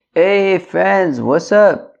Hey friends, what's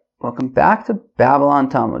up? Welcome back to Babylon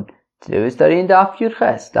Talmud. Today we're studying Daf Yud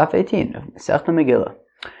Ches, Daf 18 of Masechta Megillah.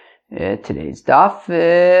 Today's Daf,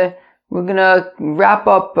 we're gonna wrap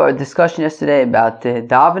up our discussion yesterday about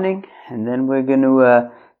davening, and then we're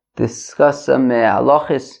gonna discuss some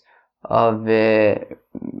halachos of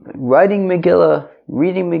writing Megillah,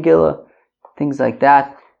 reading Megillah, things like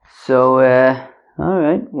that. So,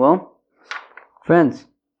 alright, well, friends,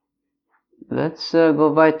 let's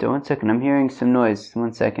go weiter. 1 second, I'm hearing some noise.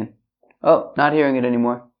 1 second. Oh, not hearing it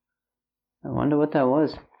anymore. I wonder what that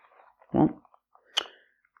was. Well,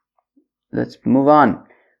 let's move on.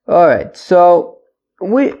 Alright, so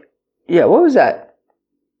what was that?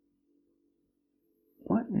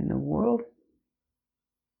 What in the world?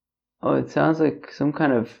 Oh, it sounds like some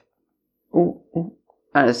kind of...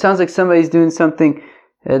 It sounds like somebody's doing something.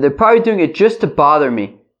 They're probably doing it just to bother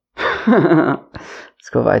me. Let's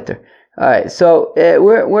go weiter. Alright, so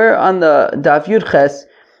we're on the Daf Yud Ches,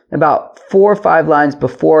 about 4 or 5 lines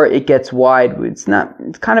before it gets wide. It's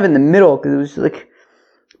kind of in the middle, because it was like,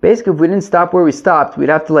 basically if we didn't stop where we stopped, we'd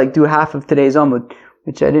have to do half of today's Amud,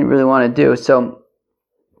 which I didn't really want to do. So,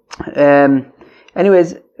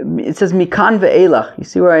 anyways, it says Mikan ve'elach. You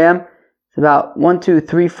see where I am? It's about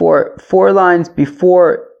 4 lines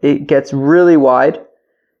before it gets really wide.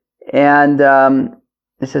 And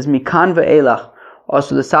it says Mikan ve'elach.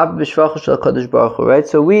 Also, the Sabbath B'Shvachu Shel Kadosh Baruch Hu, right?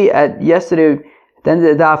 So yesterday, at the end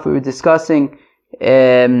of the daf, we were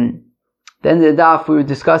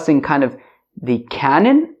discussing, kind of the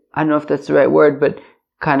canon. I don't know if that's the right word, but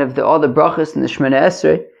kind of all the brachas and the Shemona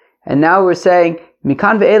Esrei. And now we're saying,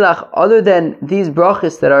 Mikan ve'elach, other than these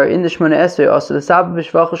brachas that are in the Shemona Esrei, also the Sabbath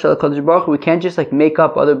B'Shvachu Shel Kadosh Baruch Hu, we can't just make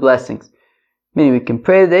up other blessings. Meaning, we can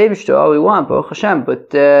pray the Eibishter all we want, Baruch Hashem,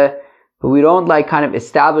 but we don't kind of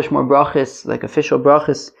establish more brachas, official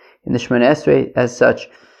brachas in the Shemona Esrei as such.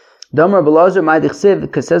 Damar Belazar Ma'dichsiv,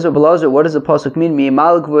 because says Belazar, what does the pasuk mean?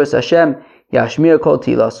 Mi'mal gvuras Hashem yashmir kol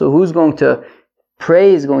tila. So who's going to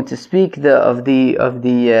praise, going to speak of the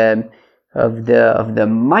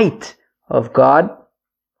might of God?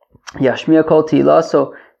 Yashmir kol tila.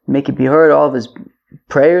 So make it be heard, all of his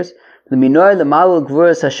prayers. L'minoy l'mal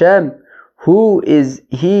gvuras Hashem. Who is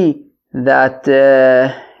he that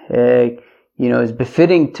is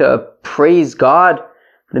befitting to praise God?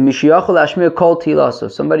 The Mishiyachol Ashmir Kol Tila. So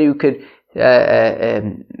somebody who could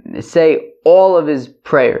say all of his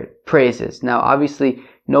praises. Now, obviously,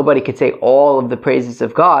 nobody could say all of the praises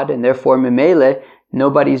of God, and therefore, Memele,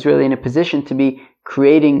 nobody's really in a position to be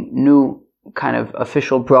creating new kind of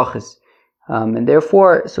official brachas. And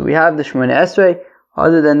therefore, so we have the Shemona Esrei.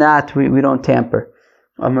 Other than that, we don't tamper.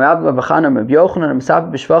 A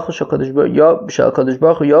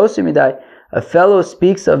fellow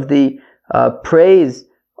speaks of the praise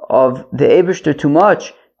of the Eibishter too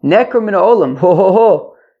much. Nekar min ha'olam. Ho ho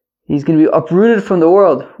ho. He's going to be uprooted from the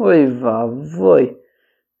world. Oy vavoy.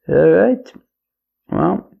 Alright.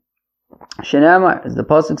 Well, Shenamar, as the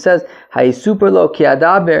pasuk says, Hayisuper lo ki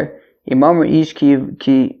adaber imamr ish ki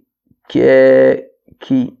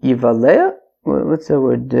yivalea? What's that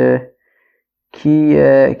word? Ki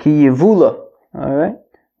yivula. Alright.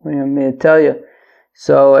 What am I going to tell you?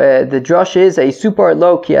 So the drush is a super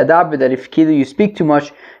low ki adaber, that if you speak too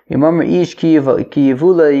much, remember ish ki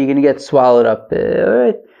yivula, you're going to get swallowed up.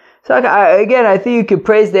 Alright. So I think you could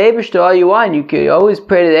praise the Eibishter all you want. You could always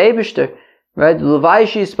pray to the Eibishter, right?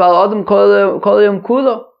 L'vayshi spal adam kol yom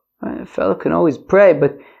kulo. A fellow can always pray,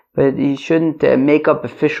 but he shouldn't make up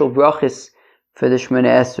official brachas for the Shemona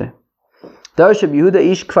Esrei. Darsh Rabbi Yehuda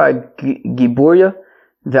ish kvar giburya.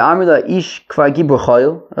 Ve'amrila ish kvar gibur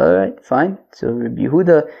chayil. Alright, fine. So Rabbi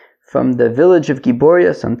Yehuda from the village of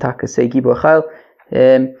Giboria, some taka say gibur chayil.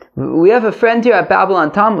 We have a friend here at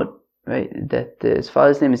Babylon Talmud, right? That his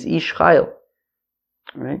father's name is Ish Chayil,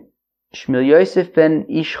 right? Shmuel Yosef ben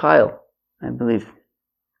Ish Chayil, I believe.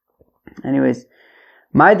 Anyways,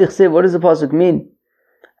 Ma'idich Siv, what does the pasuk mean?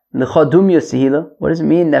 L'chadum yosihila. What does it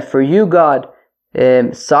mean that for you, God,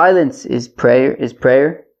 silence is prayer?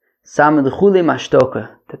 Samedchule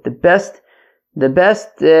mashtoka. That the best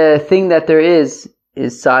thing that there is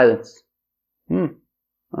silence.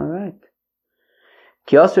 Alright.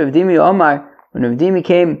 Kiyos Rav Dimi Omar, when Rav Dimi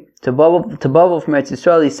came to Bavel from Eretz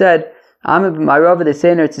Yisrael, he said, Amid b'ma'arava they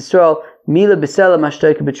say in Eretz Yisrael, Mila b'sela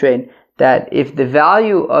mashtoka b'trein. That if the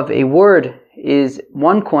value of a word is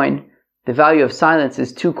 1 coin, the value of silence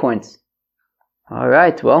is 2 coins.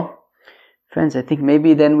 Alright, well, friends, I think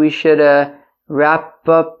maybe then we should wrap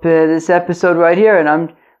up this episode right here,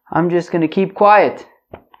 and I'm just going to keep quiet.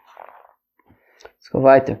 Let's go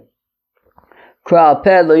weiter. Kral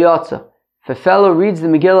peh lo yotza. If a fellow reads the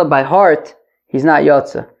Megillah by heart, he's not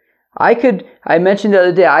yotza. I mentioned the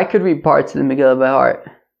other day, I could read parts of the Megillah by heart.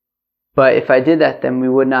 But if I did that, then we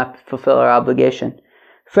would not fulfill our obligation.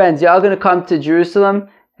 Friends, y'all gonna come to Jerusalem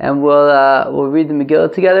and we'll read the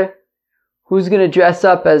Megillah together? Who's gonna dress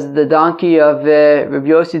up as the donkey of Rabbi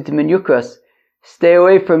Yossi Timin Yukras? Stay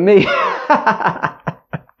away from me.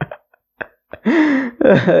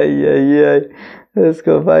 Yeah. Let's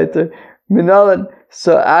go weiter. Minalan.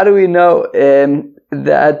 So how do we know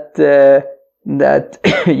that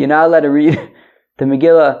you're not allowed to read the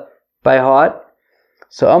Megillah by heart?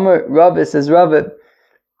 So Amar Rabbah says, Rabbah,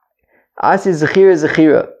 Asi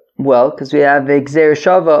Zechira. Well, because we have a Gzeir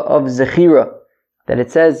Shava of Zechira, that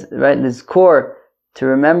it says, right, Lizkor, to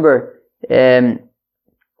remember by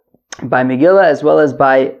Megillah as well as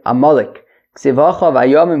by Amalek.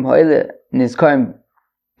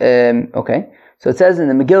 Okay, so it says in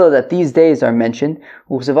the Megillah that these days are mentioned.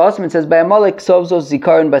 It says by Amalek, Sovzos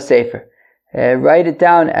Zikaron Basefer. Write it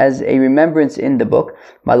down as a remembrance in the book.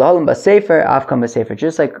 Malahalim Basefer, Afkan Basefer.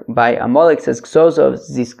 Just like by Amalek says Sovzos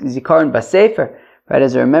Zikaron Basefer, right,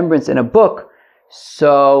 as a remembrance in a book.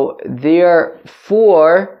 So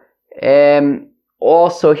therefore,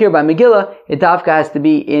 also here by Megillah, it dafka has to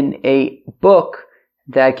be in a book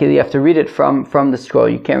that you have to read it from the scroll.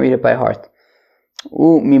 You can't read it by heart.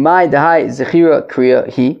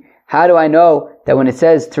 How do I know that when it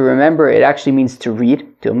says to remember, it actually means to read?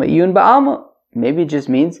 Maybe it just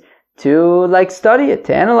means to study it,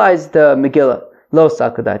 to analyze the Megillah. Lo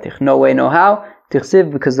sakadaitich. No way, no how.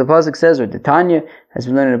 Tichsiv, because the pasuk says, or the Tanya, as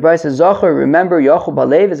we learned in the Brisa, Zocher, remember, Yochel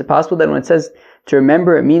Balev. Is it possible that when it says to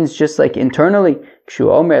remember, it means just like internally?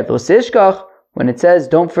 Kshu Omer Lo Sishkach. When it says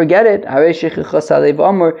don't forget it,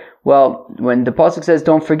 well, when the pasuk says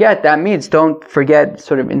don't forget, that means don't forget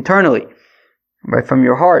sort of internally, right from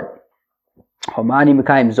your heart. So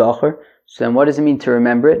then what does it mean to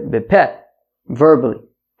remember it? Bepeh, verbally,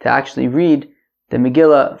 to actually read the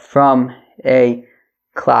Megillah from a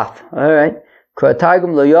cloth. Alright.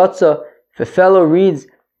 If a fellow reads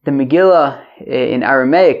the Megillah in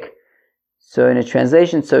Aramaic, so in a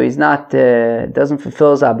translation, so he's not, doesn't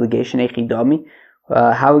fulfill his obligation,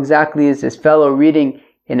 how exactly is this fellow reading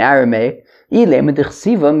in Aramaic? If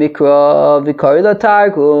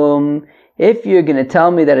you're going to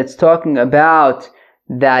tell me that it's talking about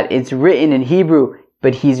that it's written in Hebrew,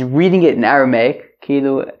 but he's reading it in Aramaic,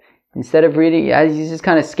 instead of reading, he's just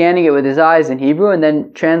kind of scanning it with his eyes in Hebrew and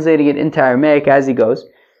then translating it into Aramaic as he goes.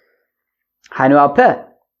 Hanu al peh.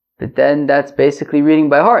 But then that's basically reading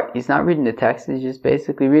by heart. He's not reading the text, he's just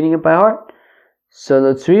basically reading it by heart. So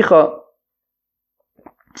the tzricha,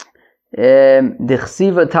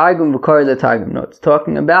 dechsiva targum v'kar la targum. No, it's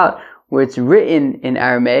talking about where it's written in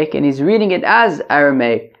Aramaic and he's reading it as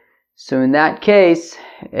Aramaic. So in that case,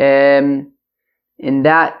 we're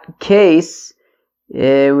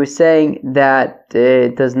saying that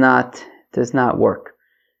it does not work.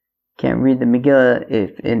 Can't read the Megillah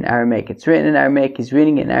if in Aramaic. It's written in Aramaic, he's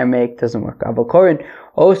reading it in Aramaic, doesn't work.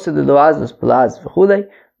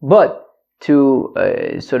 But to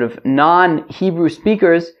sort of non-Hebrew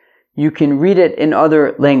speakers, you can read it in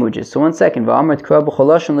other languages. So 1 second.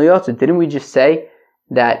 Didn't we just say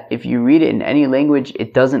that if you read it in any language,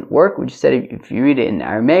 it doesn't work? We just said if you read it in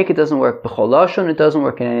Aramaic, it doesn't work. It doesn't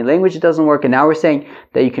work in any language, it doesn't work. And now we're saying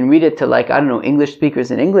that you can read it to English speakers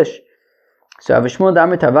in English. So Avishmuel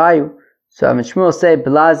Damar Tavayu. So Avishmuel say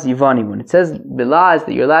Bilaz Yivani. When it says Bilaz,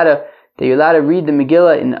 that you're allowed to read the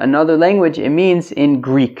Megillah in another language, it means in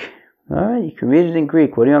Greek. Alright, you can read it in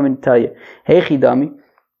Greek. What do you want me to tell you? Hey Chidami.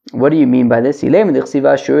 What do you mean by this? Well,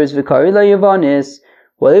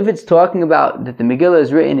 if it's talking about that the Megillah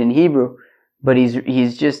is written in Hebrew, but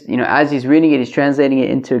he's just, as he's reading it, he's translating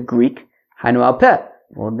it into Greek, Hanu al peh.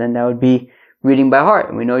 Well, then that would be reading by heart.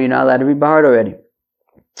 And we know you're not allowed to read by heart already.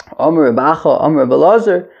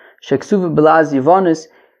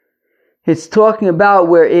 It's talking about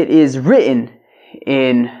where it is written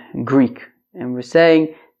in Greek. And we're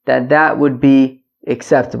saying that would be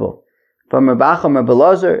acceptable. From Rabbacha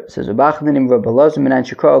Rabbalazar, says Rabbacha the name of Rabbalazar, Minan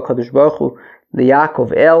Shekro, Kadosh Baruch Hu,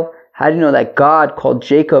 Yaakov El. How do you know that God called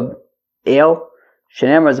Jacob El?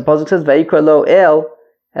 Shenemar, as the pasuk says, Vayikra lo El,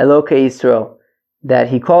 Elokei Yisrael. That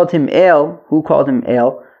he called him El. Who called him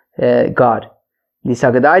El? God. Because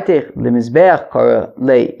if it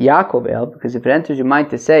enters your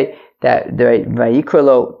mind to say that Vayikra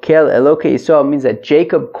lo Kel Elokei Yisrael means that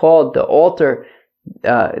Jacob called the altar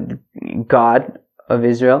God of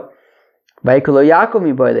Israel, Vayikra lo Yaakov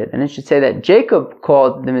miboiled, and it should say that Jacob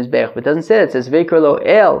called the Mizbeach, but it doesn't say that. It says Vayikra lo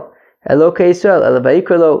El Elokei Yisrael, El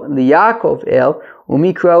Vayikra lo Yaakov El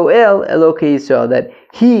Umikra El Elokei Yisrael, that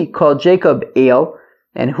he called Jacob El,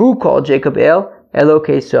 and who called Jacob El?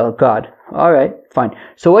 Elokei Yisrael, God. Alright, fine.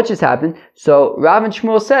 So what just happened? So Rav and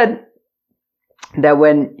Shmuel said that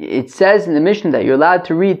when it says in the Mishnah that you're allowed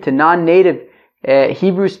to read to non-native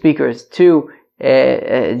Hebrew speakers, you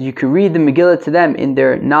can read the Megillah to them in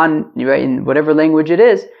their in whatever language it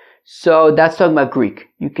is. So that's talking about Greek.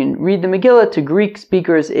 You can read the Megillah to Greek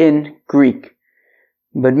speakers in Greek.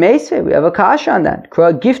 But Meise, we have a kasha on that.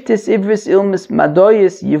 Giftis ivris ilmis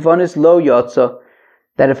madoyis yivonis lo yotza.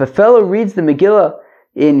 That if a fellow reads the Megillah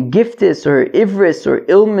in Giftis or Ivris or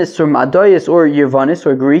Ilmis or Madoyis or Yevonis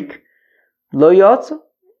or Greek, Lo Yotza,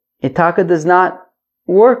 Itaka does not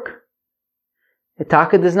work.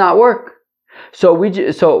 Itaka does not work. So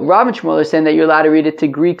Rav and Shmuel are saying that you're allowed to read it to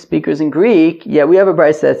Greek speakers in Greek. Yeah, we have a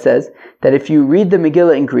brayso that says that if you read the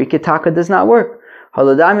Megillah in Greek, Itaka does not work.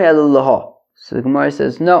 Halodami elu. So the Gemara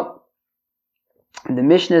says no. The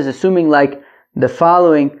Mishnah is assuming like the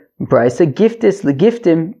following brayso: Giftis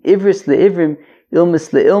legiftim, Ivris leivrim,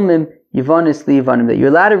 Ilmis leilmim, Yevonis leivanim. That you're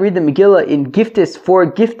allowed to read the Megillah in Giftis for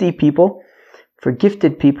gifty people, for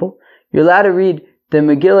gifted people. You're allowed to read the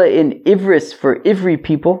Megillah in Ivris for Ivri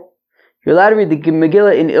people. You're allowed to read the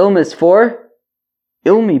Megillah in Ilmis for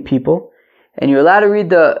Ilmi people. And you're allowed to read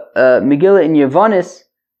the Megillah in Yevonis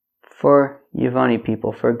for Yevoni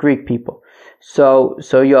people, for Greek people. So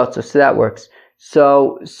Yotza, so that works.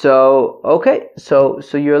 So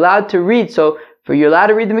you're allowed to read, you're allowed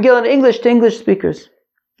to read the Megillah in English to English speakers.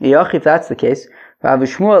 If that's the case,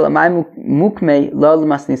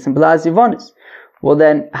 well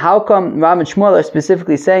then, how come Rav and Shmuel are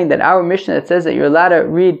specifically saying that our Mishnah that says that you're allowed to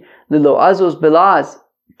read Lilo Azos Belaz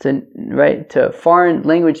to foreign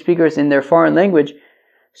language speakers in their foreign language?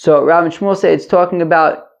 So Rav and Shmuel say it's talking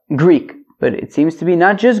about Greek, but it seems to be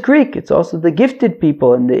not just Greek, it's also the gifted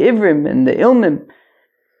people and the Ivrim and the Ilmim.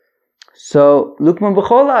 So Lukman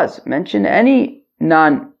B'cholaz, mention any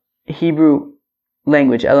non-Hebrew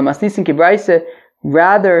language. Elamasnisin Kibraisa,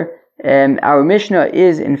 rather our Mishnah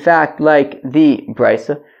is in fact like the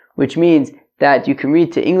Brisa, which means that you can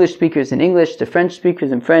read to English speakers in English, to French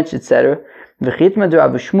speakers in French, etc. That when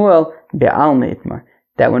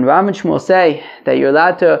Rav and Shmuel say that you're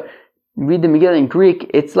allowed to read the Megillah in Greek,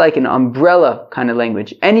 it's like an umbrella kind of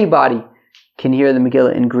language. Anybody can hear the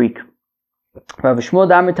Megillah in Greek. Rav Shmuel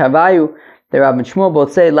Damar Tarvayu, the Rav and Shmuel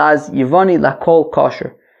both say Laz Yevoni Lakol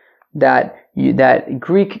Kosher, that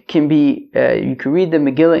Greek can be, you can read the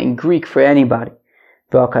Megillah in Greek for anybody.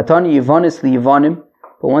 But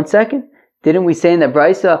one second, didn't we say in the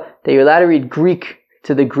Brisa that you're allowed to read Greek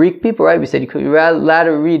to the Greek people, right? We said you're allowed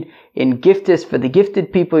to read in Giftis for the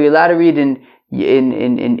gifted people, you're allowed to read in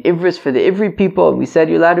Ivris for the Ivri people, and we said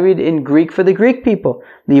you're allowed to read in Greek for the Greek people.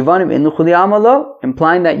 Implying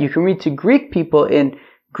that you can read to Greek people in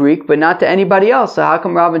Greek, but not to anybody else. So how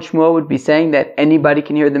come Rav and Shmuel would be saying that anybody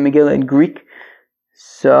can hear the Megillah in Greek?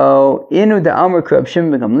 So, Inu da Amr Rab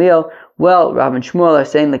Shimon ben Gamliel. Well, Rav and Shmuel are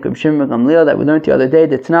saying like Rab Shimon ben Gamliel that we learned the other day,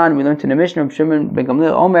 the Tanan, we learned in the Mishnah, Rab Shimon ben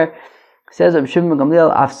Gamliel Omer, says Rab Shimon ben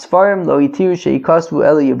Gamliel, Af Sfarim lo itiru sheikasvu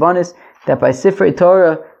ele Yevonis, that by Sifrei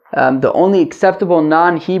Torah, the only acceptable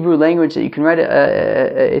non-Hebrew language that you can write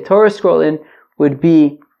a Torah scroll in would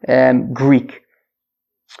be Greek.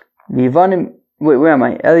 Yevonim. Wait, where am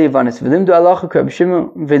I?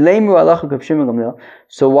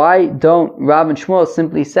 So why don't Rav and Shmuel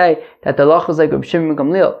simply say that the halacha is like Rab Shimon ben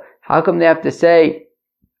Gamliel? How come they have to say,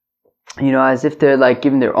 as if they're like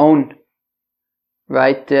giving their own,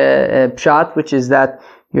 right, pshat, which is that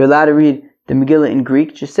you're allowed to read the Megillah in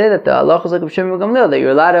Greek? Just say that the halacha is like Rab Shimon ben Gamliel, that you're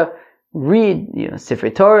allowed to read,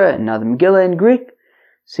 Sifrei Torah and now the Megillah in Greek.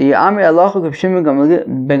 So if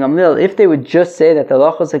they would just say that the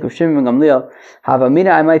halacha is like Rab Shimon ben Gamliel,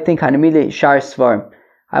 I might think Hanamile Shar Svarim.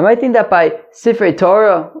 I might think that by Sifrei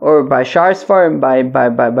Torah or by Shar Svarim, by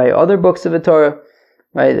other books of the Torah,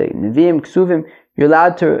 right, like Nevi'im, Ksuvim, you're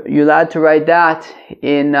allowed to write that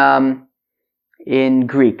in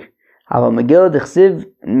Greek. But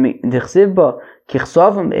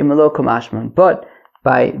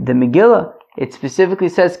by the Megillah, it specifically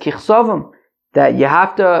says Kichsovim, that you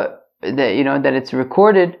have to, that it's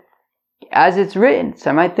recorded as it's written. So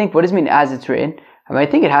I might think, what does it mean as it's written? I might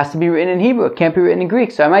think it has to be written in Hebrew. It can't be written in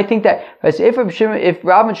Greek. So I might think that if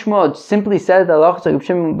Rav and Shmuel simply said the halacha is like Rab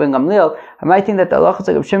Shimon ben Gamliel, I might think that the halacha is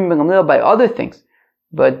like Rab Shimon ben Gamliel by other things.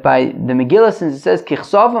 But by the Megillah, since it says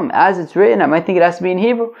Kichsovim as it's written, I might think it has to be in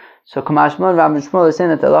Hebrew. So Kamash Shmuel, Rav and Shmuel are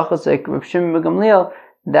saying that the halacha is like Rab Shimon ben Gamliel,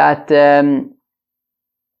 that even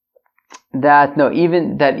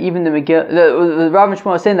the Megillah, the Rav and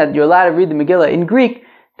Shmuel are saying that you're allowed to read the Megillah in Greek,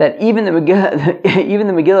 that even the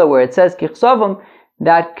Megillah where it says Kichsovim,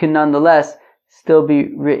 that can nonetheless still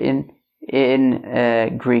be written in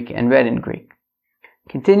Greek and read in Greek.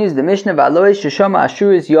 Continues the Mishnah, V'aloi sheshama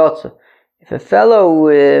ashuris yotza. If a fellow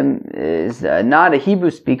is not a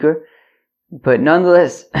Hebrew speaker, but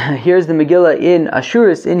nonetheless hears the Megillah in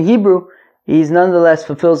Ashuris, in Hebrew, he nonetheless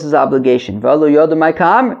fulfills his obligation. V'alo yodamai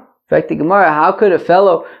ka'amr. In fact, the Gemara, how could a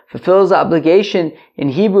fellow fulfill his obligation in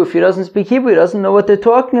Hebrew if he doesn't speak Hebrew? He doesn't know what they're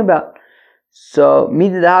talking about. So,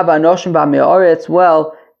 mididahava anoshim ba'me'oretz,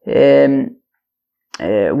 well,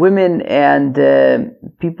 women and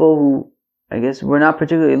people who, I guess, were not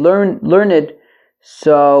particularly learned,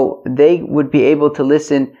 so they would be able to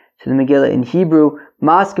listen to the Megillah in Hebrew.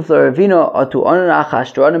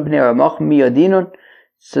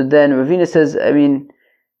 So then Ravina says, I mean,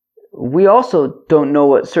 we also don't know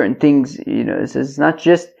what certain things, it's not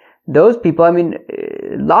just those people. I mean,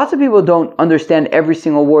 lots of people don't understand every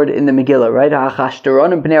single word in the Megillah, right?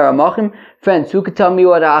 Friends, who could tell me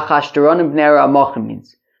what Achashtaronim b'nei Ramachim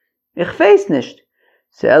means? Ich weiß nicht.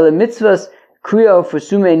 So ele mitzvahs kriya for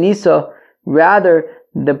Sumei Nisa. Rather,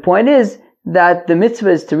 the point is that the mitzvah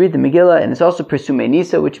is to read the Megillah, and it's also for Sumei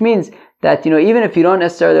Nisa, which means that, even if you don't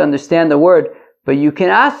necessarily understand the word, but you can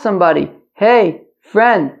ask somebody, hey,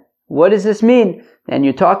 friend, what does this mean? And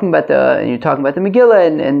you're talking about the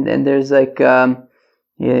Megillah, and there's like,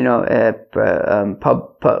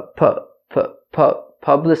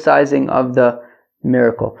 publicizing of the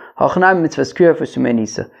miracle. Hachanam mitzvah skriya for Sumei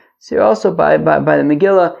Nisa. So also by the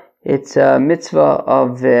Megillah, it's a mitzvah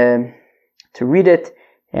of to read it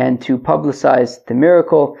and to publicize the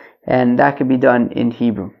miracle, and that can be done in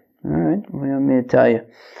Hebrew. All right, what am I going to tell you?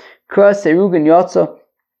 Kras Serugan Yotza.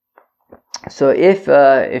 So if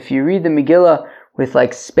you read the Megillah with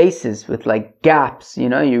like spaces, with like gaps, you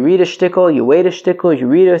read a shtickle, you wait a shtickle, you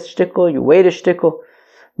read a shtickle, you wait a shtickle.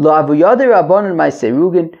 Lo avuyade rabbanon my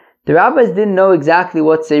Serugan. The rabbis didn't know exactly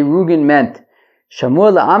what Serugan meant.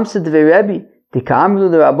 Shamur la'amsa dvei Rebbe, dika'amru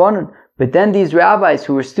l'rabbanon. But then these rabbis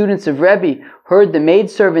who were students of Rebbe heard the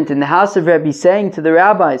maidservant in the house of Rebbe saying to the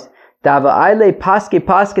rabbis, that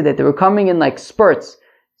they were coming in like spurts.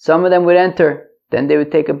 Some of them would enter, then they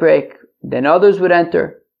would take a break. Then others would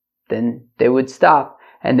enter, then they would stop.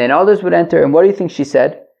 And then others would enter. And what do you think she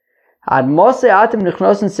said? Why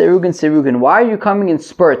are you coming in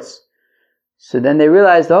spurts? So then they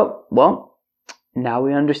realized, now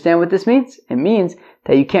we understand what this means. It means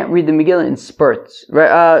that you can't read the Megillah in spurts,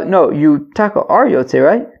 right? You taka Aryotze,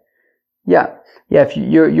 right? Yeah. If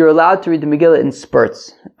you're allowed to read the Megillah in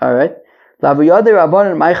spurts, all right. The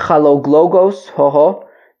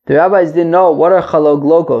rabbis didn't know what are chalog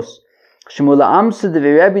logos. But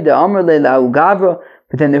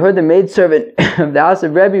then they heard the maidservant of the house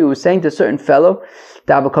of Rebbe who was saying to a certain fellow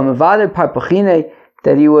that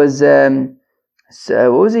he was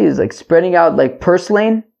what was he? He was like spreading out like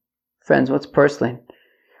purslane. Friends, what's purslane?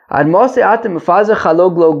 Why are you,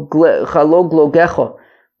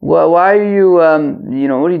 what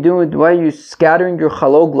are you doing? Why are you scattering your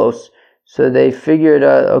chaloglos? So they figured,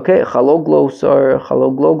 chaloglos or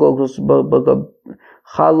chaloglogos,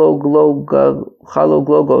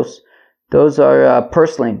 those are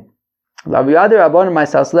purslane. The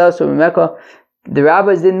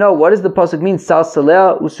rabbis didn't know, what does the pasuk mean?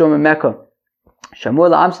 Salsalea usrom mecca. Shamur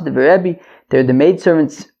la'amsa de Rebbe, they're the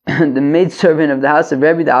maidservants, the maidservant of the house of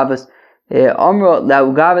Rebbe, the Abbas. Amro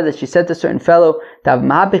la'ugava, that she said to a certain fellow, that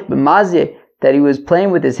he was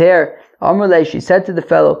playing with his hair. Amro, she said to the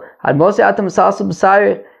fellow, how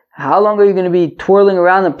long are you going to be twirling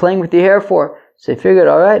around and playing with your hair for? So he figured,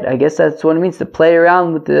 all right, I guess that's what it means to play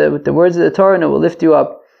around with the words of the Torah, and it will lift you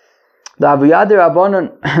up. The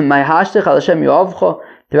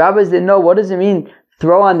rabbis didn't know, what does it mean?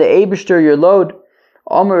 Throw on the Eibishter your load.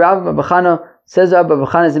 Says Rabbi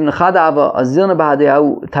Bachana,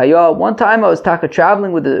 one time I was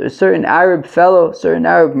traveling with a certain Arab fellow, certain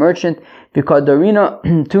Arab merchant, because Dorina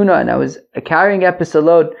tuna, and I was carrying up a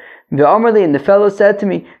load. And the fellow said to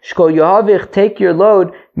me, take your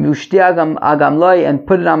load and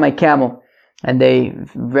put it on my camel. And they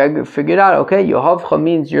figured out, okay, Yohavcha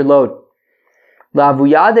means your load.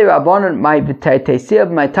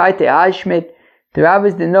 The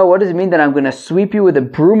rabbis didn't know, what does it mean that I'm going to sweep you with a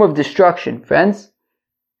broom of destruction? Friends,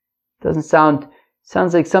 sounds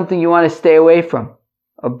like something you want to stay away from.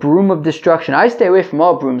 A broom of destruction. I stay away from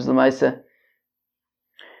all brooms, Lamaisa.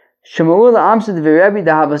 Shema'ul amsud v'Rebbe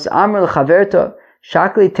dahavas amr l'chaverta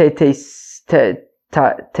shakli teitisa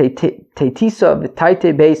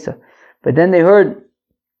v'taite beisa. But then they heard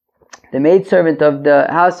the maidservant of the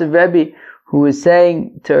house of Rebbe who was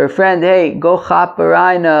saying to her friend, hey, go chap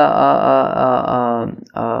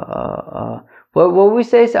what would we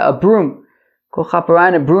say? A broom. Go chap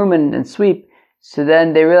a broom and sweep. So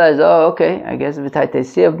then they realize, oh, okay, I guess v'taitei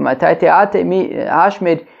siv, my taitei ate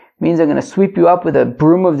hashmed means I'm going to sweep you up with a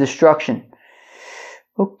broom of destruction.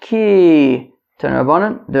 Okay. Tan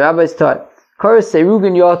Rabbanan, the rabbis taught, Karas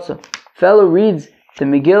Seirugin Yotza. Fellow reads the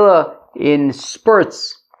Megillah in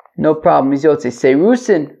spurts, no problem. He's Yotze.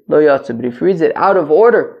 Seirusin lo Yotza. But if he reads it out of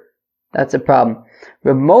order, that's a problem.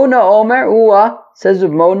 Reb Mona Omer, says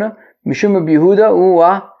Reb Mona, Mishum Reb Yehuda,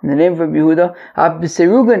 in the name of Reb Yehuda,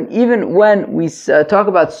 Seirugin, even when we talk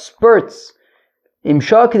about spurts,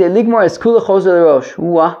 Imshah Kedei Ligmar Es Kula Chozer L'Rosh,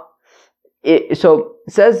 so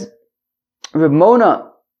it says Reb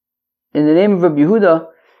Mona, in the name of Reb Yehuda,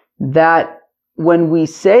 that when we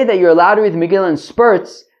say that you're allowed to read the Megillah in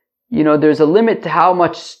spurts, there's a limit to how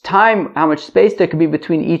much time, how much space there could be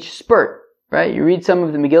between each spurt, right? You read some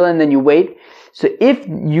of the Megillah and then you wait. So if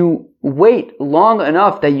you wait long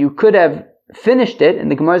enough that you could have finished it, and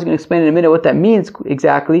the Gemara is going to explain in a minute what that means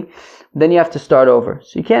exactly, then you have to start over.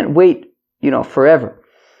 So you can't wait, forever.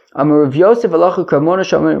 Amar Rav Yosef Halacha Rav Mona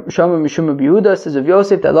Shomer Mishum Rav Yehuda, says Rav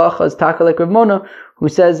Yosef that Halacha is taka like Rav Mona, who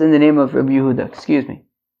says in the name of Rav Yehuda. Excuse me.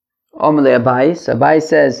 Amar le Abai. So Abai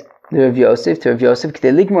says to Rav Yosef,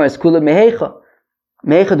 K'tei Ligmar es kula mehecha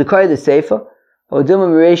dekari the seifa, or dilma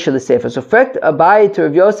mereisha the seifa. So frekt Abai to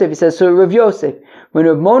Rav Yosef, he says, so Rav Yosef, when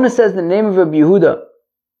Rav Mona says the name of Rav Yehuda,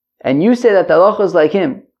 and you say that the Halacha is like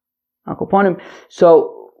him,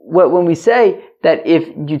 so when we say that if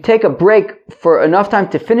you take a break for enough time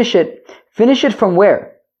to finish it from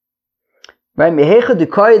where? Right? Mehecha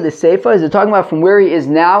dekari the seifa, is it talking about from where he is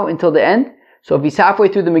now until the end? So if he's halfway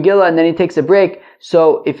through the Megillah and then he takes a break,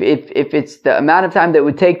 so if it's the amount of time that it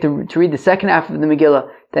would take to read the second half of the Megillah,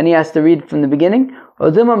 then he has to read from the beginning.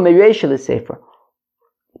 Or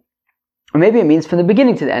maybe it means from the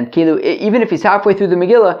beginning to the end. Even if he's halfway through the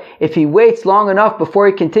Megillah, if he waits long enough before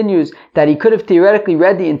he continues that he could have theoretically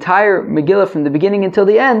read the entire Megillah from the beginning until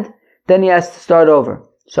the end, then he has to start over.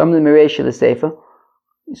 So if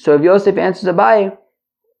Yosef answers Abai,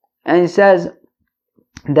 and he says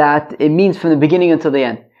that it means from the beginning until the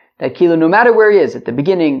end. That no matter where he is, at the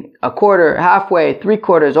beginning, a quarter, halfway,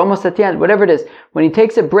 3/4, almost at the end, whatever it is, when he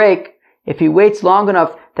takes a break, if he waits long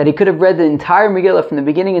enough that he could have read the entire Megillah from the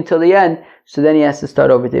beginning until the end, so then he has to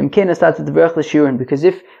start over. Because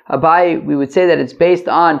if Abai, we would say that it's based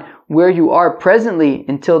on where you are presently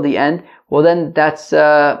until the end, well then that's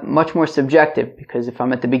much more subjective, because if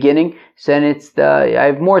I'm at the beginning, then I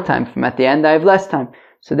have more time. If I'm at the end, I have less time.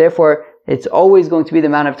 So therefore, it's always going to be the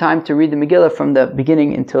amount of time to read the Megillah from the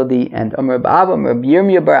beginning until the end. Amar Rab Abba, Amar Rab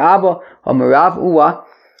Yirmiyah bar Abba, Amar Rav Uwa,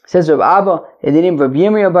 says Rab Abba, in the name of Rab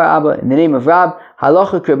Yirmiyah bar Abba, in the name of Rab,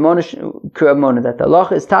 Halacha Rab Mona, that the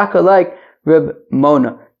halacha is taka like Rab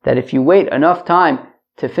Mona, that if you wait enough time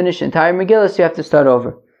to finish the entire Megillah, so you have to start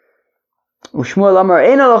over. Ushmuel Amar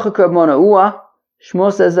Ein Halacha Rab Mona Uwa,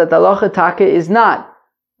 Shmuel says that the halacha taka is not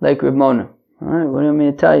like Rab Mona. Alright, what do you want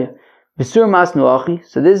me to tell you?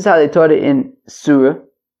 So this is how they taught it in Surah.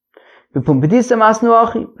 Pumbedisa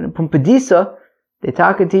masnuachi. In Pumbedisa, they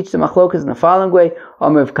teach the machlokas in the following way.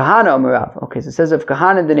 Omer of Kahana, Omer Rav. Okay, so it says of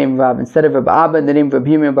Kahana in the name of Rav, instead of Rab Abba in the name of Rab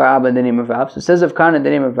Yirmiyah bar Abba in the name of Rav. So it says of Kahana in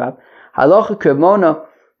the name of Rav. Halacha Rab Mona,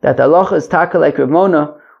 that the halacha is taka like Rab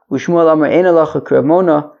Mona. Ushmuel Amar Ein halacha Rab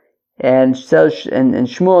Mona, and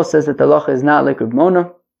Shmuel says that the halacha is not like Rab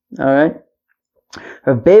Mona. All right.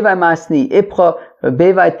 Rav Bevai Masni Ipcha. Rav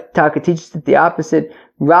Bevai Taka teaches it the opposite.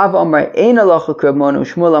 Rav Amar Ein halacha Rab Mona.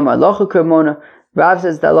 Shmuel Amar halacha Rab Mona. Rav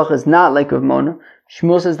says the halacha is not like Rav Mona.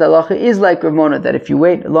 Shmuel says the halacha is like Rav Mona, that if you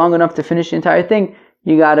wait long enough to finish the entire thing,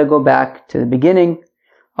 you gotta go back to the beginning.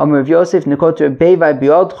 Amar Rav Yosef Nikot Rav Bevai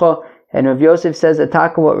Biodcha, and Rav Yosef says that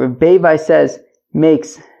Taka what Rav Bevai says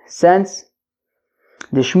makes sense.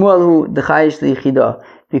 The Shmuel hu the Chayish liyichida,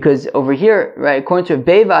 because over here, right, according to Rav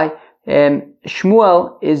Bevai,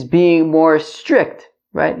 Shmuel is being more strict,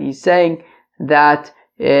 right? He's saying that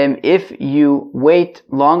if you wait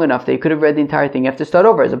long enough that you could have read the entire thing, you have to start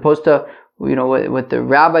over, as opposed to what the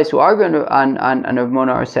rabbis who argue on Rav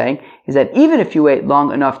Mona are saying is that even if you wait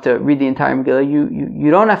long enough to read the entire Megillah, you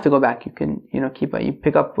don't have to go back. You can you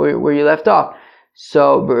pick up where you left off.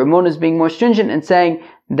 So, but Rav Mona is being more stringent and saying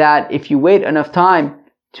that if you wait enough time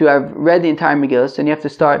to have read the entire Megillah, then you have to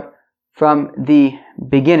start from the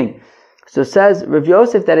beginning. So says Rav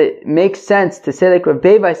Yosef that it makes sense to say like Rav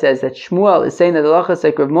Bevai says, that Shmuel is saying that the halacha is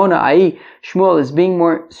like Rav Mona, i.e. Shmuel is being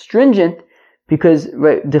more stringent because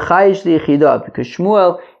because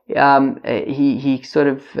Shmuel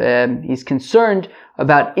he's concerned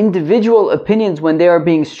about individual opinions when they are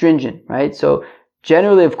being stringent, right? So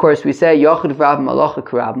generally, of course, we say Yochid Rabim Halacha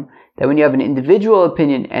Karabim, that when you have an individual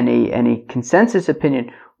opinion and a consensus opinion,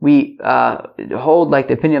 we hold like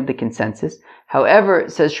the opinion of the consensus. However,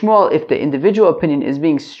 says Shmuel, if the individual opinion is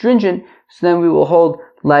being stringent, so then we will hold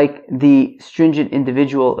like the stringent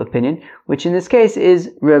individual opinion, which in this case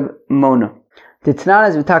is Reb Mona. The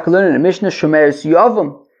Tananas v'takalun in the Mishnah Shomeres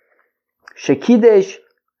Yavam Shekidesh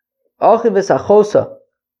Achives Achosa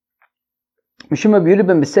Mishum Rabbi Yehuda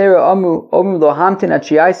ben Beseira Amru Lo Hamtin Ad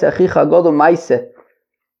Sheyaisa Achicha Agadol Maise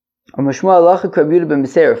Amashma Alacha Rabbi Yehuda ben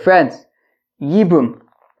Beseira. Friends, Yibum.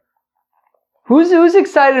 Who's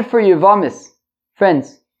excited for Yavamis?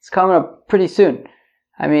 Friends, it's coming up pretty soon.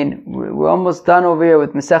 I mean, we're almost done over here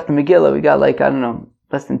with Masechta Megillah. We got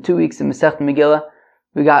less than 2 weeks in Masechta Megillah.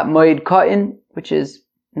 We got Moed Katan, which is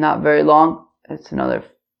not very long. It's another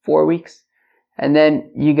 4 weeks. And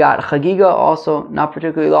then you got Chagiga, also not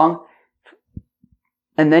particularly long.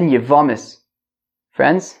 And then Yavamis.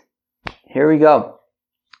 Friends, here we go.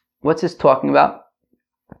 What's this talking about?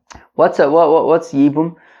 What's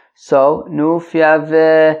Yibum? So, if you have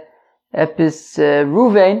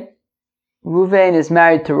Ruvain. Ruvain is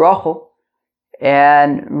married to Rachel,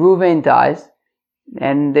 and Ruvain dies,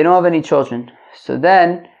 and they don't have any children. So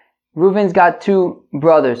then, Ruvain's got 2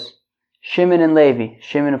 brothers, Shimon and Levi.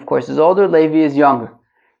 Shimon, of course, is older, Levi is younger.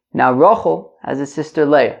 Now, Rachel has a sister,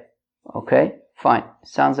 Leah. Okay, fine.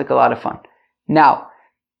 Sounds like a lot of fun. Now,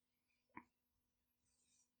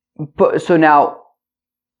 so now,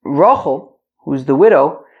 Rachel, who's the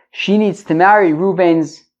widow, she needs to marry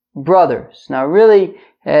Ruvain's brothers. Now, really,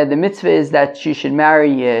 the mitzvah is that she should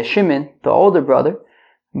marry Shimon, the older brother.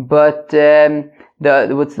 But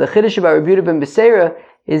what's the chiddush about Rabbi Yehuda ben Beseira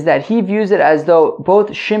is that he views it as though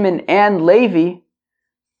both Shimon and Levi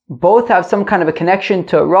both have some kind of a connection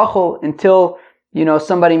to Rachel until,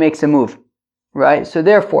 somebody makes a move. Right? So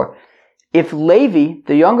therefore, if Levi,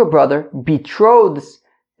 the younger brother, betroths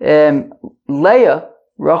Leah,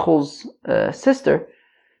 Rachel's sister,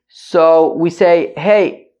 so we say,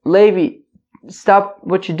 hey, Levi, stop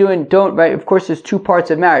what you're doing, don't, right? Of course, there's 2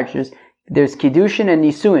 parts of marriage. There's Kiddushin and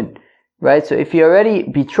Nisuin, right? So if he already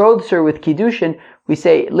betroths her with Kiddushin, we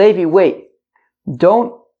say, Levi, wait,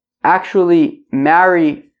 don't actually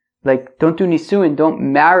marry, don't do Nisuin, don't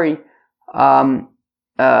marry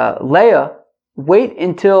Leah. Wait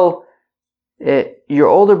until your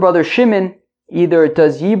older brother Shimon either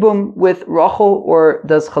does Yibum with Rachel or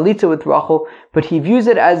does Chalitza with Rachel, but he views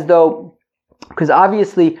it as though, because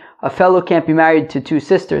obviously a fellow can't be married to 2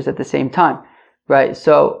 sisters at the same time, right?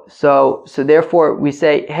 So therefore we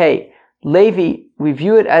say, hey, Levi, we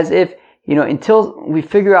view it as if, until we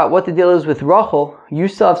figure out what the deal is with Rachel, you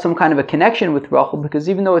still have some kind of a connection with Rachel, because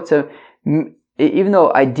even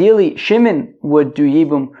though ideally Shimon would do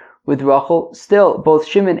Yibum with Rachel, still both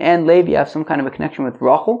Shimon and Levi have some kind of a connection with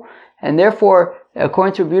Rachel, and therefore,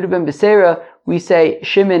 according to Rabbi Yehuda ben Beseira, we say,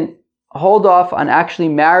 Shimon, hold off on actually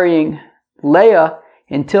marrying Leah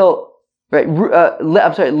until,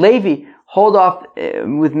 Levi, hold off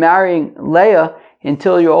with marrying Leah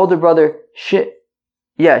until your older brother,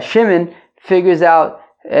 Shimon, figures out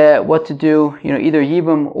what to do, either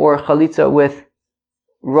Yibum or Chalitza with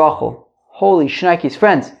Rachel. Holy shnikes,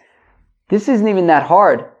 friends, this isn't even that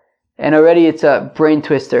hard, and already it's a brain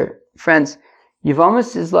twister. Friends,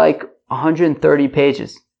 Yavamis is like 130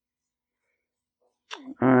 pages.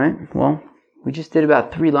 Alright, well, we just did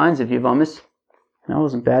about 3 lines of Yavamis. That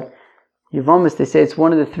wasn't bad. Yavamis, they say it's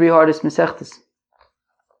one of the 3 hardest Masechtas.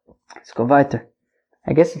 Let's go weiter.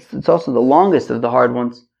 I guess it's also the longest of the hard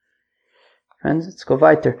ones. Friends, let's go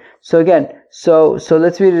weiter. So again, so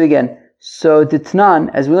let's read it again. So Ditnan,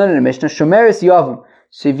 as we learned in the Mishnah, Shomeres Yavam.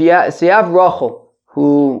 So you have Rachel,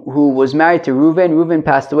 who was married to Reuven. Reuven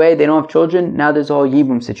passed away. They don't have children. Now there's a whole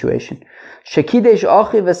Yibum situation. Shekidesh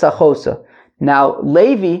Achi v'Sachosa. Now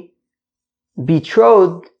Levi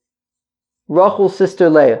betrothed Rachel's sister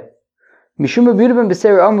Leah. Mishum Rabbi Yehuda ben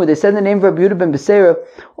Beseira Amru. They said the name of Rabbi Yehuda ben Beseira.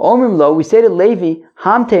 Omrim lo. We say to Levi,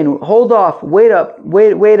 Hamtenu, hold off, wait,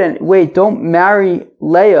 don't marry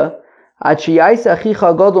Leah. Achiyaisa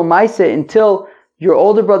achicha gadol ma'aseh, until your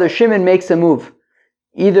older brother Shimon makes a move,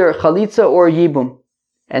 either Chalitza or Yibum.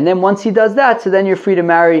 And then once he does that, so then you're free to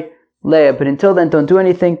marry Leah. But until then, don't do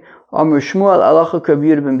anything. Amr Shmuel, Alacha Rabbi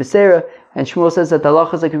Yehuda ben Beseira. And Shmuel says that the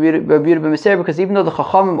halacha is like Rabbi Yehuda ben Beseira, because even though the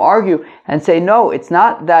Chachamim argue and say, no, it's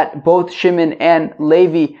not that both Shimon and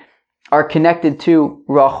Levi are connected to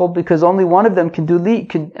Rachel, because only one of them could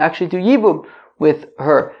actually do Yibum with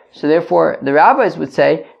her. So therefore, the rabbis would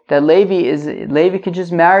say that Levi could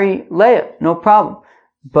just marry Leah, no problem.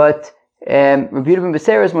 But Rabbi Yehuda ben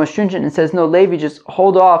Beseira is more stringent and says, no, Levi, just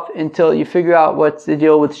hold off until you figure out what's the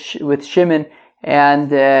deal with Shimon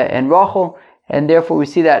and Rachel. And therefore we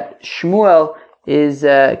see that Shmuel is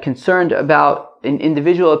concerned about an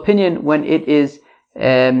individual opinion when it is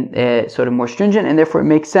sort of more stringent, and therefore it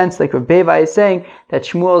makes sense, like Rav Beva is saying, that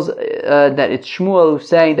it's Shmuel who's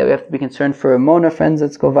saying that we have to be concerned for Mona. Friends,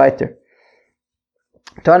 let's go weiter.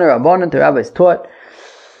 Tana Rabbanan, the rabbis taught,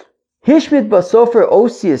 Hishmit basofer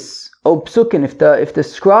osius o psukin, if the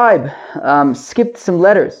scribe skipped some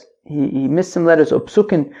letters, he missed some letters, or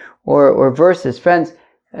psukin, or verses. Friends,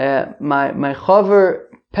 my chaver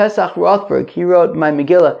Pesach Rothberg, he wrote my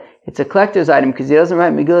Megillah. It's a collector's item because he doesn't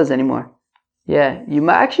write Megillahs anymore. Yeah,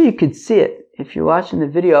 you could see it if you're watching the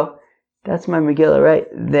video. That's my Megillah right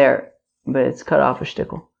there, but it's cut off a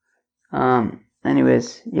shtickle.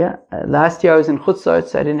 Anyways, yeah. Last year I was in Chutz La'aretz,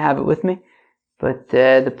 so I didn't have it with me. But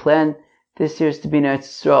the plan this year is to be in Eretz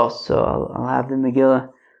Yisrael, so I'll have the Megillah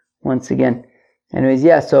once again. Anyways,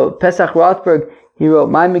 yeah. So Pesach Rothberg, he wrote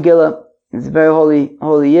my Megillah. It's a very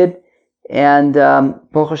holy Yid, and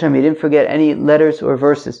Baruch Hashem, he didn't forget any letters or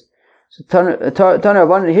verses. So Tana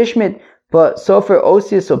Rabbanan Hishmit, but Sofer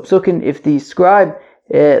Osius or Psukin, if the scribe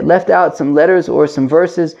left out some letters or some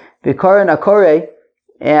verses, Vikaran Akore,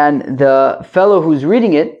 and the fellow who's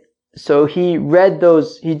reading it, so he read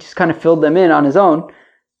those, he just kind of filled them in on his own,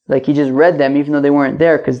 like he just read them even though they weren't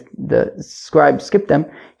there because the scribe skipped them.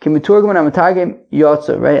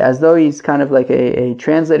 Right? As though he's kind of like a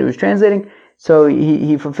translator who's translating, so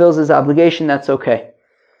he fulfills his obligation, that's okay.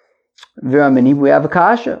 We have a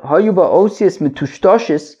kasha.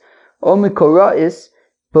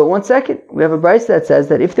 But one second, we have a brayso that says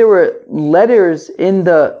that if there were letters in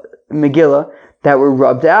the Megillah that were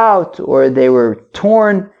rubbed out or they were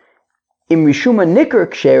torn, in Rishuma Nikr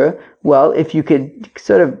Kshera, well, if you could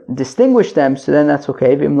sort of distinguish them, so then that's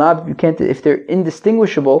okay. If you can't, if they're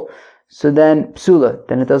indistinguishable, so then psula,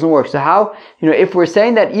 then it doesn't work. So how, if we're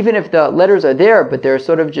saying that even if the letters are there, but they're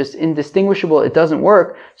sort of just indistinguishable, it doesn't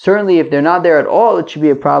work. Certainly if they're not there at all, it should be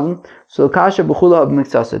a problem. So kasha b'chula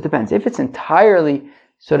b'miksasa, it depends. If it's entirely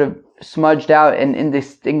sort of smudged out and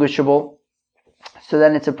indistinguishable, so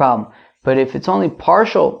then it's a problem. But if it's only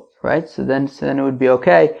partial, right, so then it would be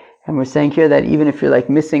okay. And we're saying here that even if you're like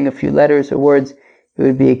missing a few letters or words, it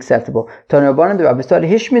would be acceptable. Tana Rabbanan, the rabbis taught,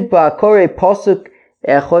 Hishmit ba'akore pasuk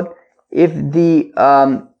echod, if the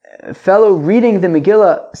fellow reading the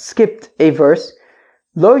Megillah skipped a verse,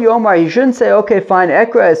 lo yomar, he shouldn't say, okay, fine,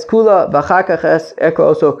 ekra es kula, v'chakach es ekra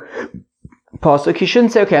also pasuk. He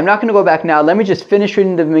shouldn't say, okay, I'm not going to go back now, let me just finish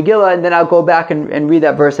reading the Megillah and then I'll go back and read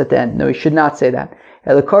that verse at the end. No, he should not say that.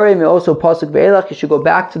 Elakore may also pasuk ve'elach, he should go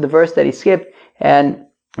back to the verse that he skipped and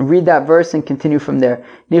read that verse and continue from there.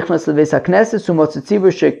 If a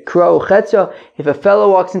fellow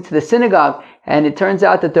walks into the synagogue and it turns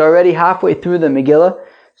out that they're already halfway through the Megillah,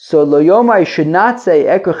 so lo yomar, should not say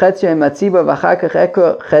ekra chetzia matziba v'achakach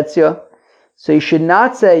ekra chetzia. So you should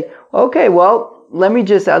not say, okay, well, let me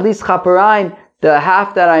just at least chaparain the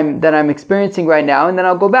half that I'm experiencing right now, and then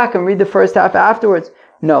I'll go back and read the first half afterwards.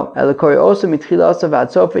 No, elakori also mitchila also v'ad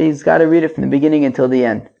sofa. He's got to read it from the beginning until the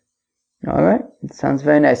end. Alright, it sounds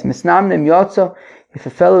very nice. Misnamnim yotzo, if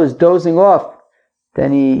a fellow is dozing off,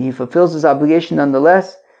 then he fulfills his obligation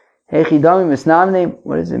nonetheless. Hechidami misnamnim,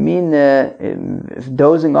 what does it mean if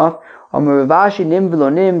dozing off? Omer Ravashi nim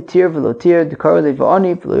v'lo nim, tir v'lo tir, dekar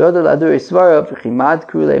le'va'oni, v'lo yodel adur esvara, v'chimad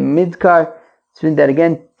kru le'midkar. Let's read that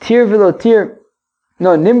again. Tir v'lo tir,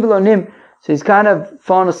 no, nim v'lo nim. So he's kind of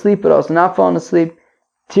falling asleep, but also not falling asleep.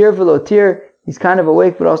 Tir v'lo tir, he's kind of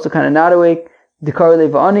awake, but also kind of not awake. Dekar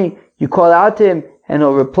le'va'oni, you call out to him and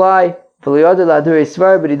he'll reply, but he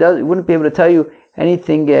wouldn't be able to tell you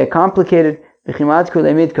anything complicated. If you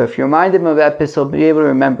remind him of that epistle, he'll be able to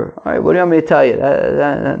remember. Alright, what do you want me to tell you?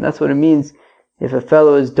 That's what it means if a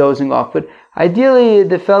fellow is dozing off. But ideally,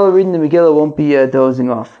 the fellow reading the Megillah won't be dozing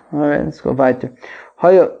off. Alright, let's go weiter.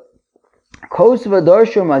 So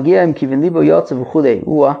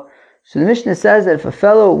the Mishnah says that if a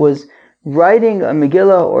fellow was writing a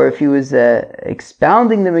Megillah, or if he was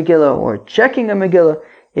expounding the Megillah, or checking a Megillah,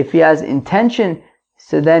 if he has intention,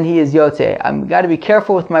 so then he is Yotzei. I've got to be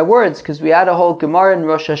careful with my words, because we had a whole Gemara in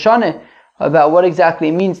Rosh Hashanah about what exactly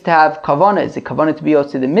it means to have kavanah. Is it kavanah to be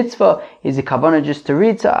Yotzei the mitzvah? Is it kavanah just to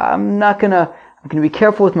read? So I'm going to be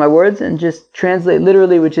careful with my words and just translate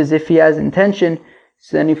literally, which is if he has intention,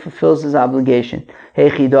 so then he fulfills his obligation.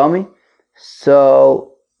 Hey Chidami. So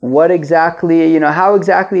what exactly, how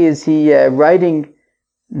exactly is he writing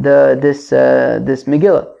this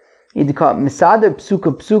Megillah?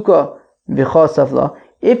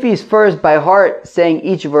 If he's first by heart saying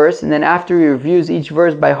each verse, and then after he reviews each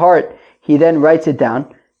verse by heart, he then writes it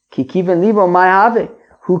down.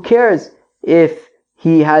 Who cares if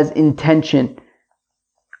he has intention?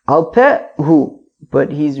 Alpehu,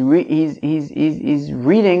 he's reading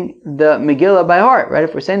the Megillah by heart, right?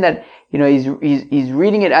 If we're saying that, he's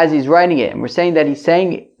reading it as he's writing it, and we're saying that he's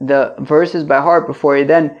saying the verses by heart before he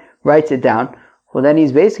then writes it down, well, then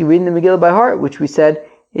he's basically reading the Megillah by heart, which we said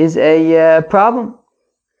is a problem.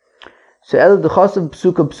 So rather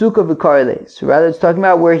it's talking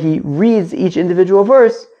about where he reads each individual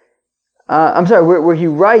verse. Where he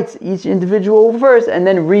writes each individual verse and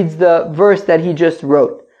then reads the verse that he just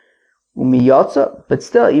wrote. But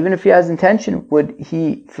still, even if he has intention, would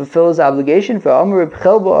he fulfill his obligation? So it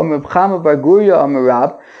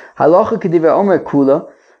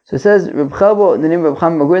says, Reb Chelbo, in the name of Reb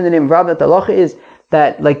Chama bar Guria, in the name of Rab, that the halacha is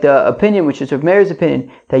that, like the opinion, which is Reb Meir's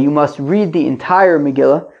opinion, that you must read the entire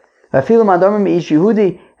Megillah.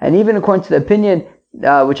 And even according to the opinion,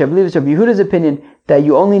 which I believe is Reb Yehuda's opinion, that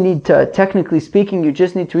you only need to, technically speaking, you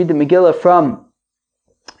just need to read the Megillah from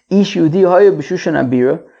Ish Yehudi Hoya B'Shushan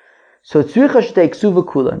Abira. So tzricha shtei ksuva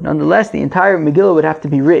kula. Nonetheless, the entire Megillah would have to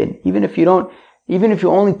be written. Even if you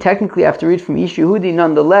only technically have to read from Ish Yehudi,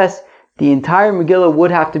 nonetheless, the entire Megillah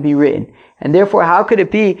would have to be written. And therefore, how could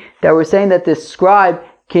it be that we're saying that this scribe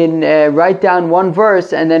can write down one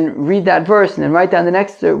verse and then read that verse and then write down the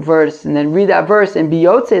next verse and then read that verse and be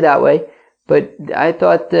Yotzei that way? But I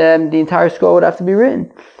thought the entire scroll would have to be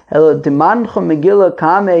written. Rather,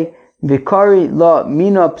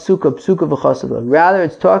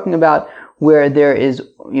 it's talking about where there is,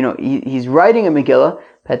 he's writing a Megillah,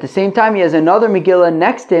 but at the same time he has another Megillah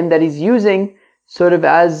next to him that he's using sort of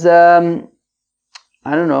as, as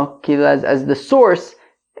the source,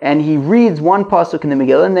 and he reads one pasuk in the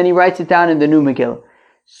Megillah and then he writes it down in the new Megillah.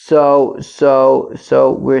 So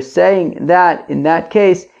we're saying that in that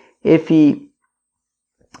case, if he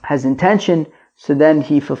has intention, so then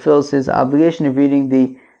he fulfills his obligation of reading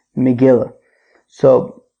the Megillah.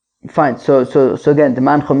 So, fine. So again, the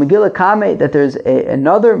Mancho Megillah Kame, that there's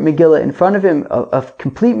another Megillah in front of him, a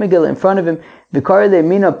complete Megillah in front of him, Vikarle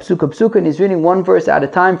Mina Psuka, and he's reading one verse at a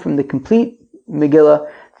time from the complete Megillah,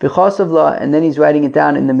 Vichasavla, and then he's writing it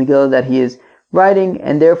down in the Megillah that he is writing,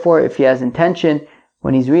 and therefore, if he has intention,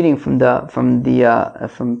 when he's reading from the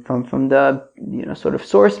sort of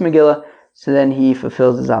source Megillah, so then he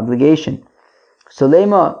fulfills his obligation. So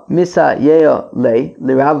lema misa yeya le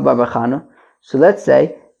Rav bar bar Chana. So let's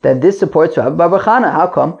say that this supports Rav bar bar Chana. How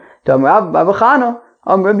come? Rav bar bar Chana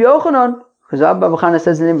Rabbi Yochanan, because Rav bar bar Chana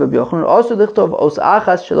says in the name of Rabbi Yochanan. Also lichtov os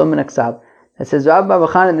achas shalom min aksav. That says Rav bar bar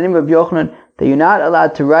Chana in the name of Rabbi Yochanan that you're not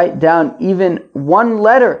allowed to write down even one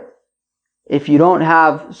letter if you don't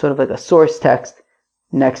have sort of like a source text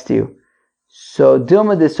next to you. So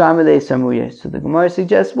Dilma de Sarmale Samuye. So the Gemara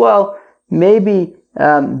suggests, well, maybe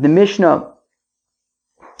the Mishnah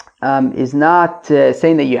is not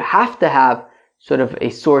saying that you have to have sort of a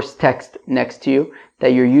source text next to you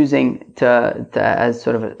that you're using to as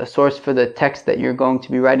sort of a source for the text that you're going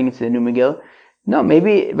to be writing into the new Megillah. No,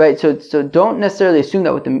 maybe, right, so don't necessarily assume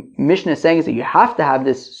that what the Mishnah is saying is that you have to have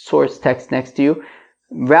this source text next to you.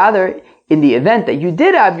 Rather, in the event that you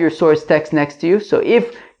did have your source text next to you, so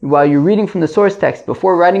if, while you're reading from the source text,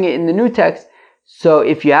 before writing it in the new text, so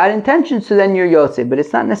if you had intention, so then you're Yotzei. But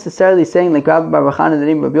it's not necessarily saying, like Rabbi bar bar Chana in the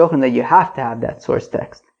name of Rabbi Yochanan, that you have to have that source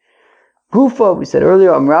text. Gufa, we said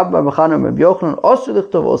earlier, Rabbi bar bar Chana and Rabbi Yochanan, also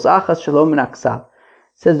lichtov os achas shalom min aksav.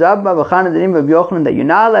 Says Rabbi bar bar Chana in the name of Rabbi Yochanan that you're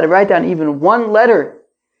not allowed to write down even one letter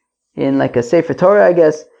in like a Sefer Torah, I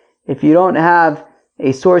guess, if you don't have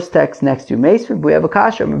a source text next to you. Meisvib, we have a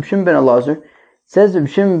kasha, Reb Shimon ben Elazar. Says Reb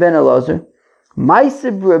Shimon ben Elazar,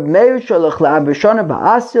 Maisib Reb Meir shalach la'abrishana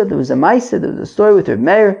ba'asya. There was a Maisib, there was a story with Reb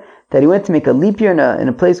Meir that he went to make a leap year in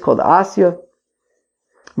a place called Asya.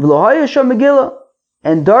 V'lohaya sham Megillah,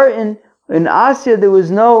 and Darton in Asya there was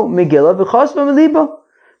no Megillah. V'chasva meliba.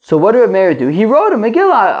 So what did Reb Meir do? He wrote a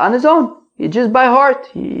Megillah on his own. He just by heart.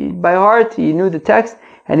 He knew the text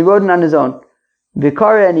and he wrote it on his own.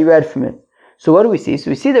 Vikara, and he read from it. So what do we see? So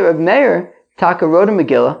we see that Reb Meir Taka wrote a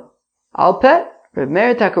Megillah. Al pet. Reb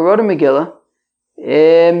Meir Taka wrote a Megillah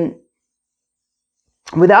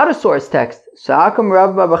without a source text. So how come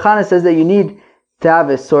Rabbi bar bar Chana says that you need to have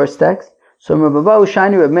a source text? So Rabbi Abahu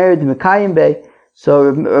Shani Reb Meir D'Mekayim Bey. So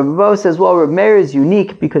Rabbi Abahu says, well, Reb Meir is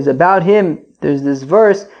unique because about him there's this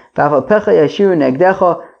verse that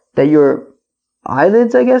your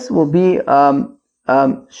eyelids, I guess, will be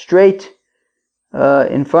straight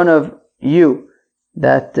in front of you.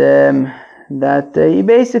 That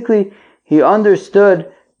he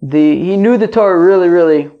understood he knew the Torah really,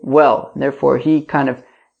 really well. Therefore, he kind of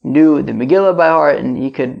knew the Megillah by heart, and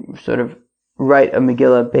he could sort of write a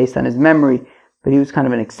Megillah based on his memory. But he was kind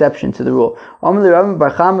of an exception to the rule. Amr Rabbi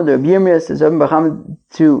bar Chama, Rabbi Yirmiyah says Rabbi bar Chama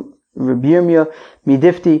to Rabbi Yirmiyah,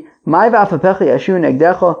 Midifti What does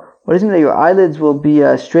it mean that your eyelids will be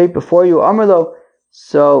straight before you? Amarlo.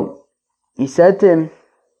 So he said to him,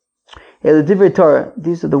 Torah.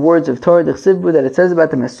 These are the words of Torah, that it says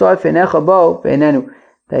about the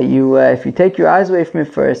that you, if you take your eyes away from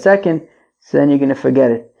it for a second, so then you're going to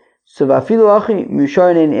forget it. So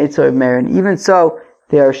and even so,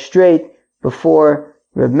 they are straight before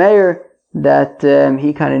Reb Meir, that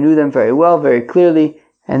he kind of knew them very well, very clearly,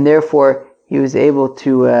 and therefore he was able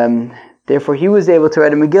to write a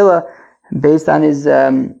Megillah based on his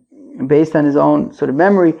own sort of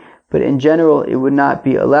memory, but in general it would not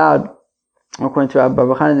be allowed, according to Rabbi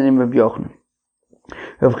Chanan, the name of Yochanan.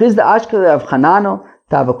 Rav Chizda Ashkel Rav Chananel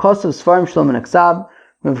Tavakosov Svarim Shlom and Aksab.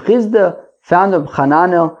 Rav Chizda found Rav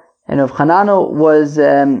Chananel, and Rav Chananel was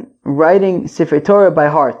writing Sifrei Torah by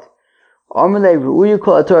heart. And Rav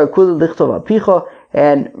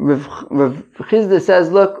Chizda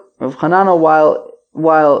says, look, Rav Chananel,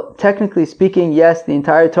 while technically speaking, yes, the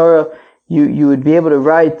entire Torah you would be able to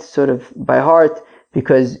write sort of by heart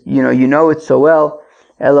because you know it so well.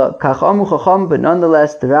 But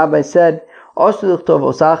nonetheless, the rabbi said,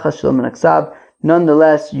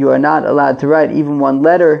 nonetheless, you are not allowed to write even one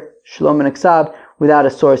letter, Shlom and Aksab, without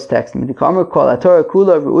a source text.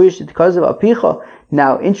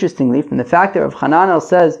 Now, interestingly, from the fact that Rav Chananel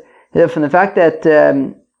says, from the fact that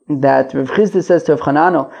that Rav Chizda says to Rav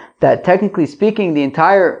Chananel that technically speaking, the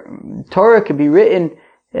entire Torah could be written,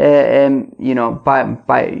 by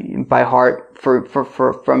heart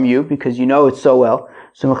from you because you know it so well.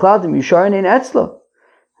 So Mechladim Yusharin in Etzlo,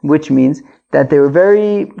 which means that they were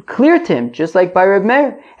very clear to him, just like by Reb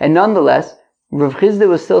Meir. And nonetheless, Rav Chizda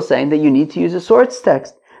was still saying that you need to use a source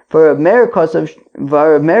text for Reb Meir Kosav.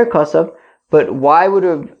 But why would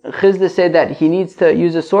Rav Chizda say that he needs to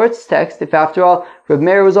use a source text if, after all, Reb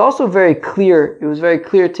Meir was also very clear? It was very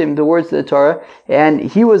clear to him the words of the Torah, and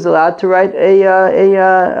he was allowed to write a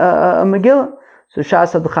Megillah. So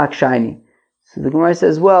Shas Adchak Shaini. So the Gemara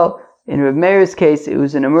says, well, in Reb Meir's case, it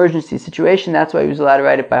was an emergency situation. That's why he was allowed to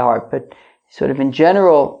write it by heart. But sort of in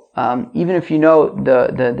general, even if you know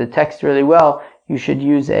the text really well, you should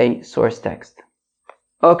use a source text.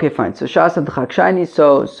 Okay, fine. So Shas Adchak Shaini.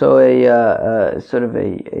 So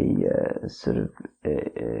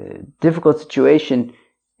a difficult situation,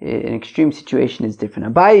 an extreme situation is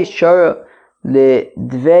different. Abaye Shara le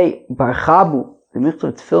Dvei Barchabu the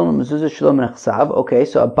Michtav Tefillin Mezuzah Shalom and Achsav. Okay,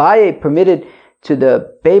 so Abaye permitted to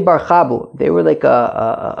the Bei Barchabu. They were like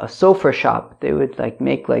a sofa shop. They would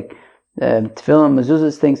make tefillin,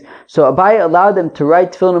 mezuzahs, things. So Abaye allowed them to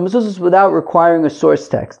write tefillin and mezuzahs without requiring a source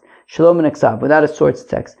text. Shalom and Aksav, without a source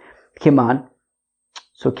text. Kiman.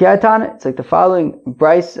 So Kiatana, it's like the following.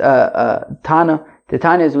 Bryce, Tana. The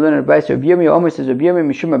Tana is within a Bryce. Rabbi Yirmiyah Omer says, Rabbi Yirmiyah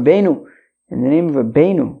Mishum Rabbeinu, in the name of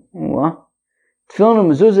Rabbeinu. What? Tefillin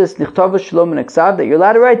and mezuzahs, nichtava shalom and Aksav, that you're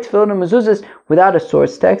allowed to write tefillin and mezuzahs without a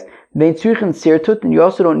source text. Bein tzrichin sirtut, and you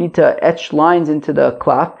also don't need to etch lines into the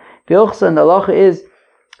cloth. V'yochsa, and the halacha is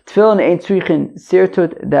tefillin ein tzrichin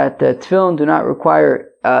sirtut, that tefillin do not require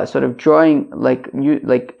sort of drawing like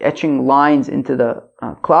etching lines into the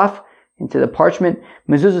cloth, into the parchment.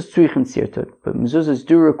 Mezuzahs tzrichin sirtut, but mezuzahs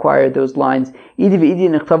do require those lines. Idi v'idi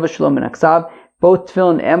nechtava shalom and aksav. Both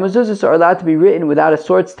tefillin and mezuzahs are allowed to be written without a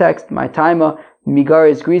source text. My taima migar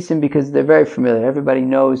is grisim, because they're very familiar. Everybody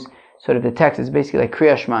knows sort of the text is basically like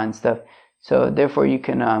Kriya Shema and stuff. So therefore you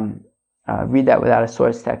can read that without a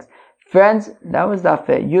source text. Friends, that was Daf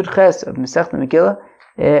Yud Ches of Masechta Megillah.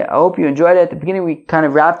 I hope you enjoyed it. At the beginning we kind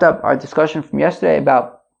of wrapped up our discussion from yesterday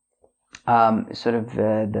about sort of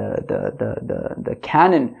the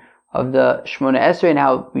canon of the Shemona Esrei and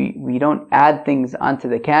how we don't add things onto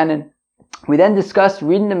the canon. We then discussed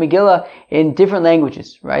reading the Megillah in different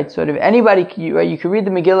languages, right? Sort of anybody, you can read the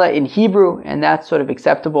Megillah in Hebrew, and that's sort of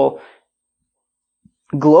acceptable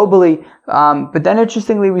globally. But then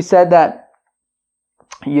interestingly, we said that,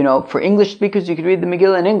 for English speakers, you could read the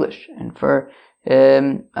Megillah in English. And for,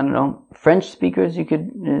 French speakers, you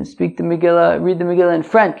could read the Megillah in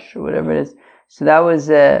French, or whatever it is. So that was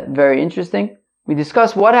very interesting. We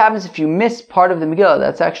discussed what happens if you miss part of the Megillah.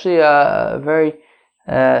 That's actually a very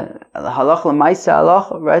halach l'maisa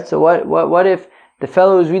halach, right? So what if the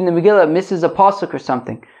fellow who's reading the Megillah misses a pasuk or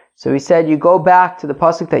something? So he said you go back to the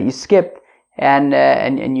pasuk that you skipped and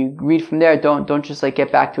you read from there. Don't just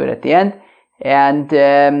get back to it at the end. And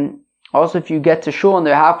also if you get to shul and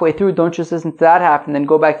they're halfway through, don't just listen to that half and then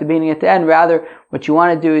go back to the beginning at the end. Rather, what you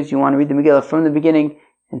want to do is you want to read the Megillah from the beginning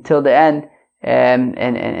until the end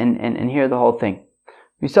and hear the whole thing.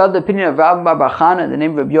 We saw the opinion of Rabbi Bar Chana, the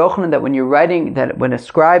name of Rabbi Yochanan, that when a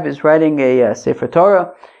scribe is writing a Sefer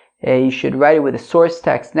Torah, he should write it with a source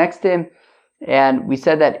text next to him. And we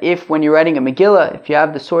said that if when you're writing a Megillah, if you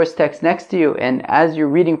have the source text next to you, and as you're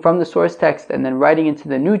reading from the source text and then writing into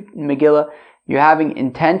the new Megillah, you're having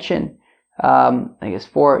intention, I guess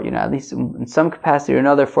for, at least in some capacity or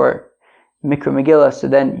another for Mikra Megillah, so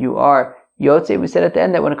then you are Yotze. We said at the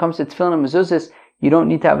end that when it comes to Tefillin and Mezuzahs, you don't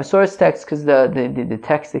need to have a source text because the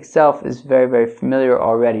text itself is very, very familiar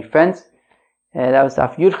already. Friends, that was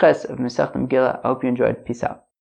Daf Yudches of Masechet Megillah. I hope you enjoyed. Peace out.